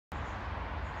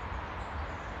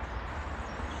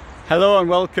Hello and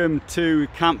welcome to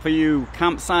Camp For You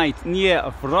campsite near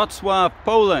Wrocław,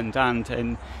 Poland,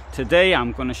 and today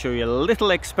I'm going to show you a little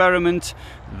experiment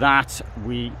that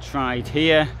we tried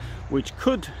here which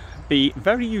could be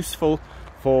very useful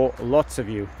for lots of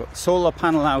you. Got the solar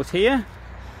panel out here,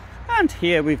 and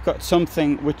here we've got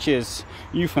something which is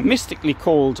euphemistically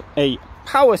called a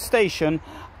power station.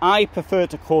 I prefer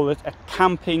to call it a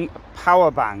camping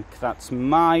power bank. That's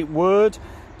my word.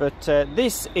 But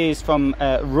this is from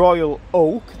Royal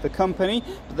Oak, the company.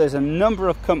 But there's a number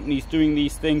of companies doing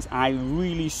these things. I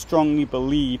really strongly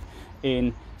believe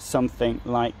in something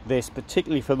like this,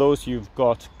 particularly for those who've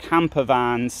got camper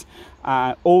vans,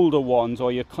 older ones,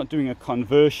 or you're doing a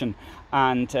conversion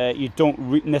and you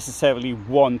don't necessarily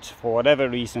want, for whatever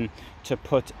reason, to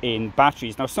put in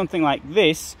batteries. Now, something like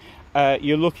this,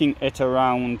 you're looking at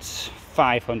around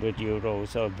 500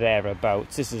 euros or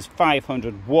thereabouts. This is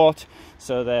 500 watt,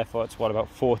 so therefore it's what, about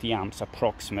 40 amps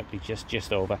approximately,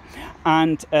 just over.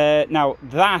 And now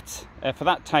that for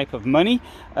that type of money,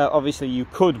 obviously you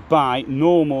could buy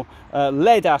normal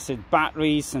lead acid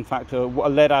batteries. In fact, a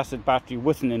lead acid battery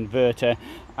with an inverter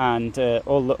and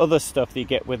all the other stuff that you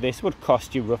get with this would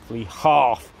cost you roughly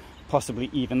half, possibly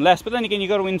even less. But then again, you've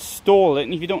got to install it,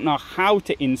 and if you don't know how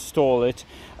to install it,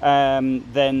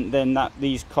 then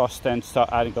these costs then start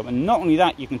adding up. And not only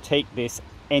that, you can take this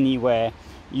anywhere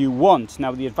you want.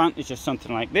 Now, the advantage of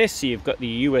something like this, so you've got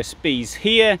the USBs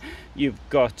here, you've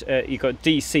got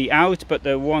DC out, but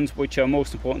the ones which are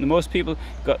most important to most people,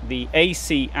 you've got the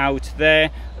AC out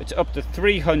there. It's up to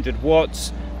 300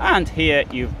 watts, and here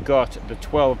you've got the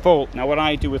 12 volt. Now, what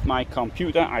I do with my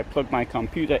computer, I plug my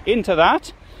computer into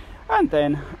that, and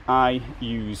then I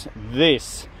use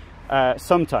this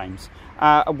sometimes.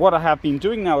 What I have been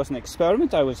doing now as an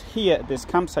experiment, I was here at this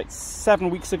campsite 7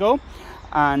 weeks ago,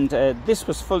 and this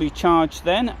was fully charged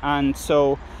then, and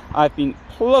so I've been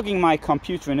plugging my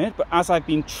computer in it, but as I've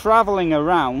been traveling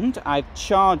around, I've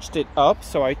charged it up.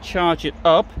 So I charge it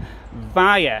up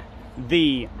via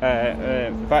the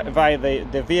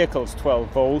vehicle's 12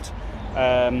 volt.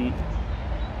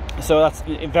 So that's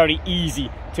very easy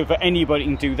for anybody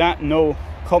to do that. No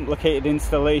complicated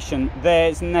installation there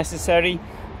is necessary.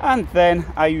 And then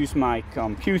I use my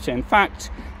computer. In fact,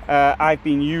 I've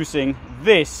been using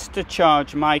this to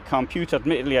charge my computer.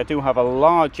 Admittedly, I do have a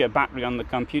larger battery on the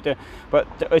computer, but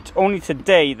it's only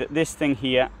today that this thing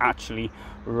here actually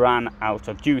ran out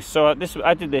of juice. So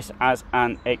I did this as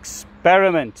an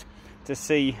experiment to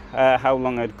see how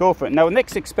long I'd go for it. Now, the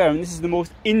next experiment, this is the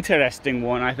most interesting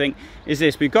one, I think, is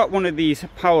this. We've got one of these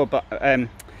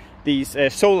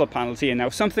solar panels here. Now,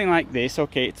 something like this,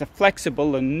 okay, it's a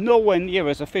flexible and nowhere near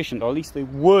as efficient, or at least they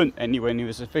weren't anywhere near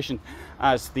as efficient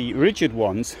as the rigid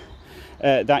ones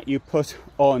that you put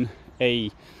on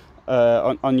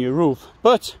on your roof.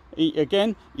 But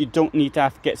again, you don't need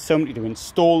to get somebody to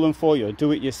install them for you or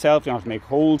do it yourself. You don't have to make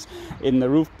holes in the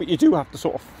roof, but you do have to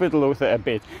sort of fiddle with it a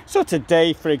bit. So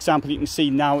today, for example, you can see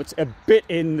now it's a bit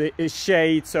in the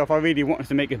shade, so if I really wanted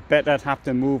to make it better, I'd have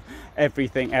to move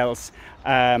everything else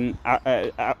somewhere.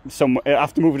 I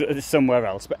have to move it somewhere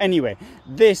else. But anyway,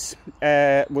 this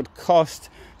would cost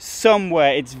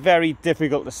somewhere, it's very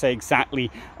difficult to say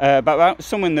exactly, but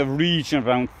somewhere in the region of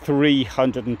around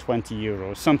 320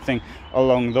 euros, something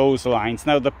along those lines.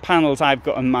 Now, the panels I've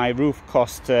got on my roof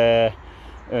cost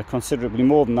considerably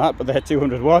more than that, but they're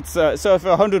 200 watts. So for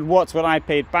 100 watts, what I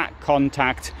paid back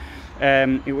contact,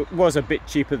 it was a bit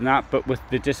cheaper than that, but with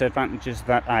the disadvantages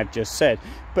that I've just said.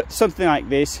 But something like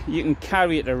this, you can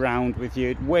carry it around with you.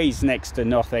 It weighs next to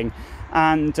nothing,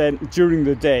 and during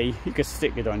the day you can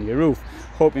stick it on your roof,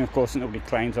 hoping of course that nobody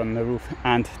climbs on the roof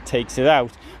and takes it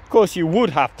out. Of course, you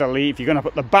would have to leave. If you're going to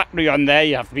put the battery on there,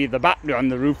 you have to leave the battery on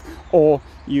the roof, or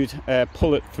you'd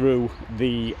pull it through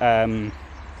the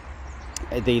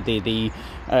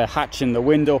hatch in the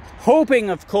window, hoping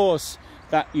of course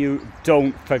that you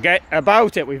don't forget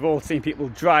about it. We've all seen people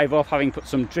drive off having put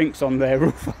some drinks on their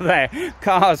roof of their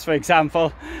cars, for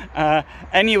example.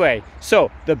 Anyway, so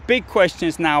the big question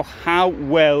is now, how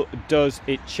well does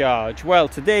it charge? Well,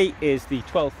 today is the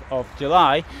 12th of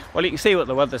July. Well, you can see what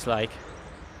the weather's like.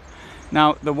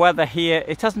 Now, the weather here,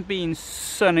 it hasn't been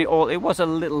sunny all. It was a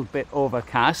little bit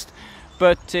overcast,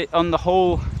 but on the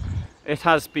whole, it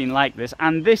has been like this.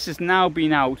 And this has now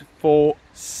been out for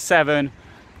 7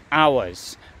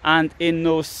 hours, and in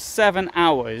those 7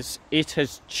 hours it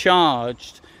has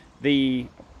charged the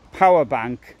power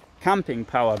bank, camping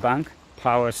power bank,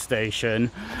 power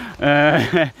station,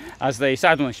 as they say.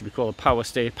 I don't know, it should be called a power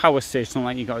station,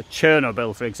 like you got a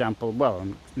Chernobyl, for example. Well,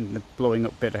 the blowing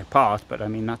up bit apart, but I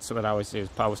mean, that's what I always say is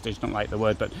power station. I don't like the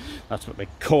word, but that's what they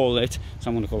call it. So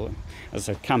I'm going to call it as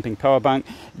a camping power bank.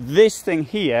 This thing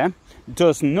here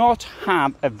does not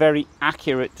have a very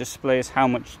accurate display as how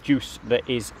much juice there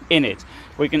is in it.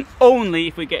 We can only,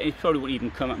 if we get, it probably won't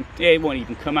even come out, it won't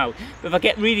even come out, but if I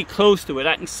get really close to it,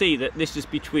 I can see that this is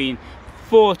between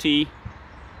 40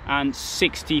 and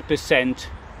 60%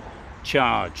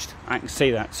 charged. I can see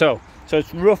that. So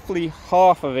it's roughly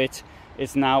half of it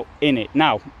is now in it.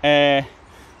 Now, I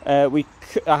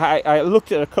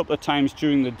looked at it a couple of times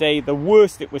during the day. The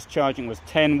worst it was charging was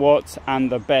 10 watts,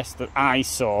 and the best that I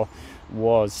saw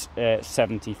was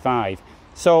 75.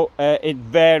 So it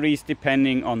varies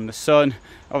depending on the sun.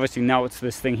 Obviously now it's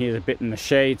this thing here a bit in the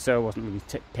shade, so I wasn't really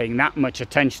paying that much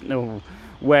attention to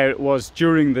where it was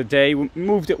during the day. We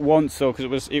moved it once though,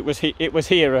 because it was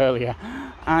here earlier,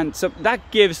 and so that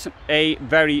gives a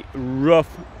very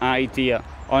rough idea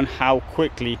on how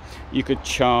quickly you could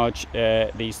charge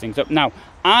these things up. Now,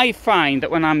 I find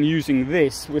that when I'm using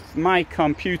this with my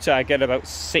computer, I get about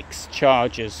 6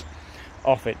 charges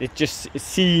off it. It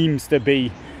seems to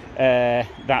be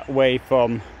that way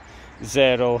from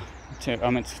 0 to, I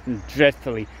mean, it's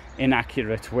dreadfully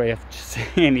inaccurate way of saying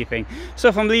anything. So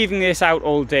if I'm leaving this out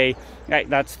all day, like,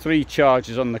 that's 3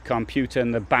 charges on the computer,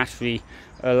 and the battery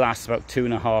lasts about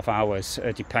 2.5 hours,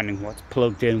 depending what's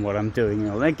plugged in, what I'm doing. You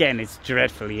know, again, it's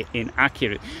dreadfully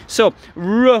inaccurate. So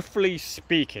roughly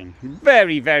speaking,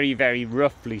 very, very, very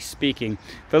roughly speaking,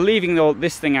 for leaving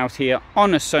this thing out here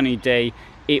on a sunny day,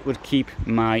 it would keep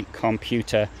my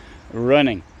computer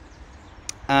running.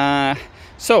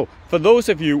 So for those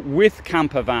of you with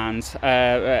camper vans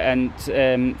and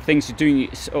things you're doing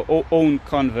your own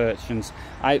conversions,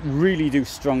 I really do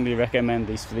strongly recommend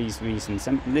these for these reasons.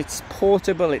 And it's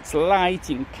portable, it's light,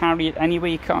 you can carry it anywhere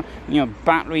you can. You know,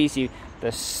 batteries,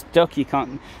 they're stuck, you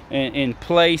can't in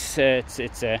place.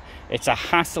 It's a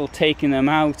hassle taking them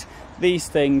out. These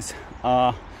things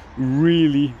are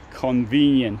really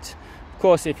convenient. Of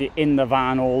course, if you're in the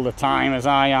van all the time, as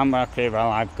I am, okay,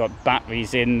 well, I've got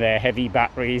batteries in there, heavy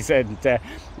batteries, and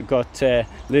we've got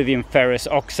lithium ferrous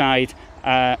oxide,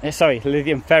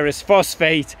 lithium ferrous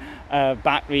phosphate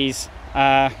batteries.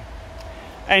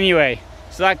 Anyway,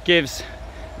 so that gives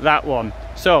that one.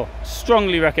 So,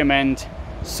 strongly recommend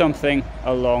something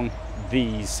along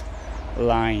these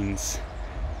lines.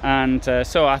 And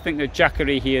so I think that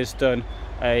Jackery here has done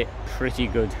a pretty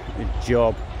good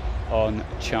job on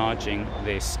charging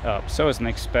this up. So as an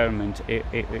experiment,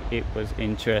 it was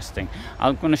interesting.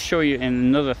 I'm going to show you in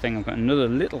another thing. I've got another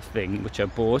little thing which I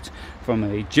bought from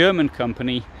a German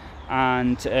company,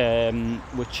 and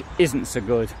which isn't so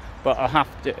good, but I'll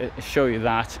have to show you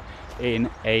that in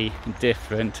a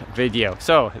different video.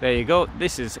 So there you go.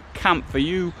 This is Camp for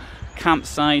You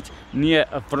campsite near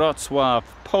Wrocław,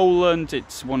 Poland.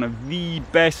 It's one of the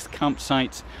best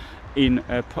campsites in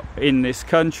this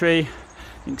country.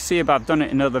 You can see I've done it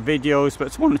in other videos, but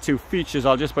it's one or two features.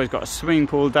 It's got a swimming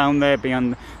pool down there.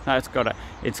 Beyond that,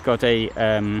 it's got a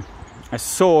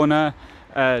sauna.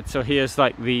 So here's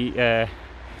like the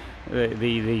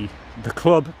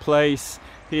club place.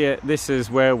 Here, this is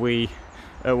where we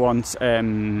want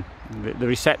the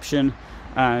reception,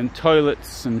 and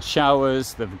toilets and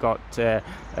showers. They've got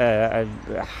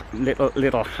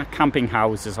little camping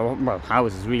houses, or well,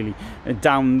 houses really,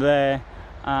 down there.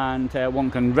 And one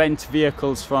can rent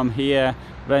vehicles from here,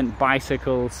 rent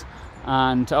bicycles,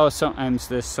 and sometimes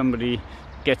there's somebody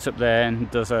gets up there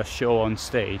and does a show on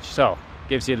stage. So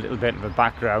gives you a little bit of a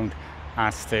background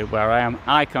as to where I am.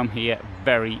 I come here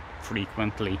very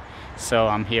frequently, so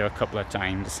I'm here a couple of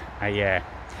times a year.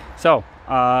 So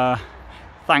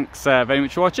thanks very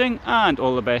much for watching, and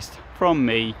all the best from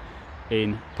me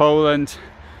in Poland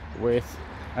with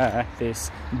this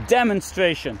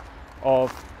demonstration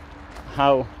of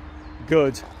how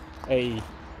good a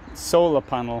solar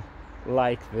panel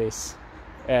like this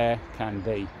can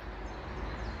be.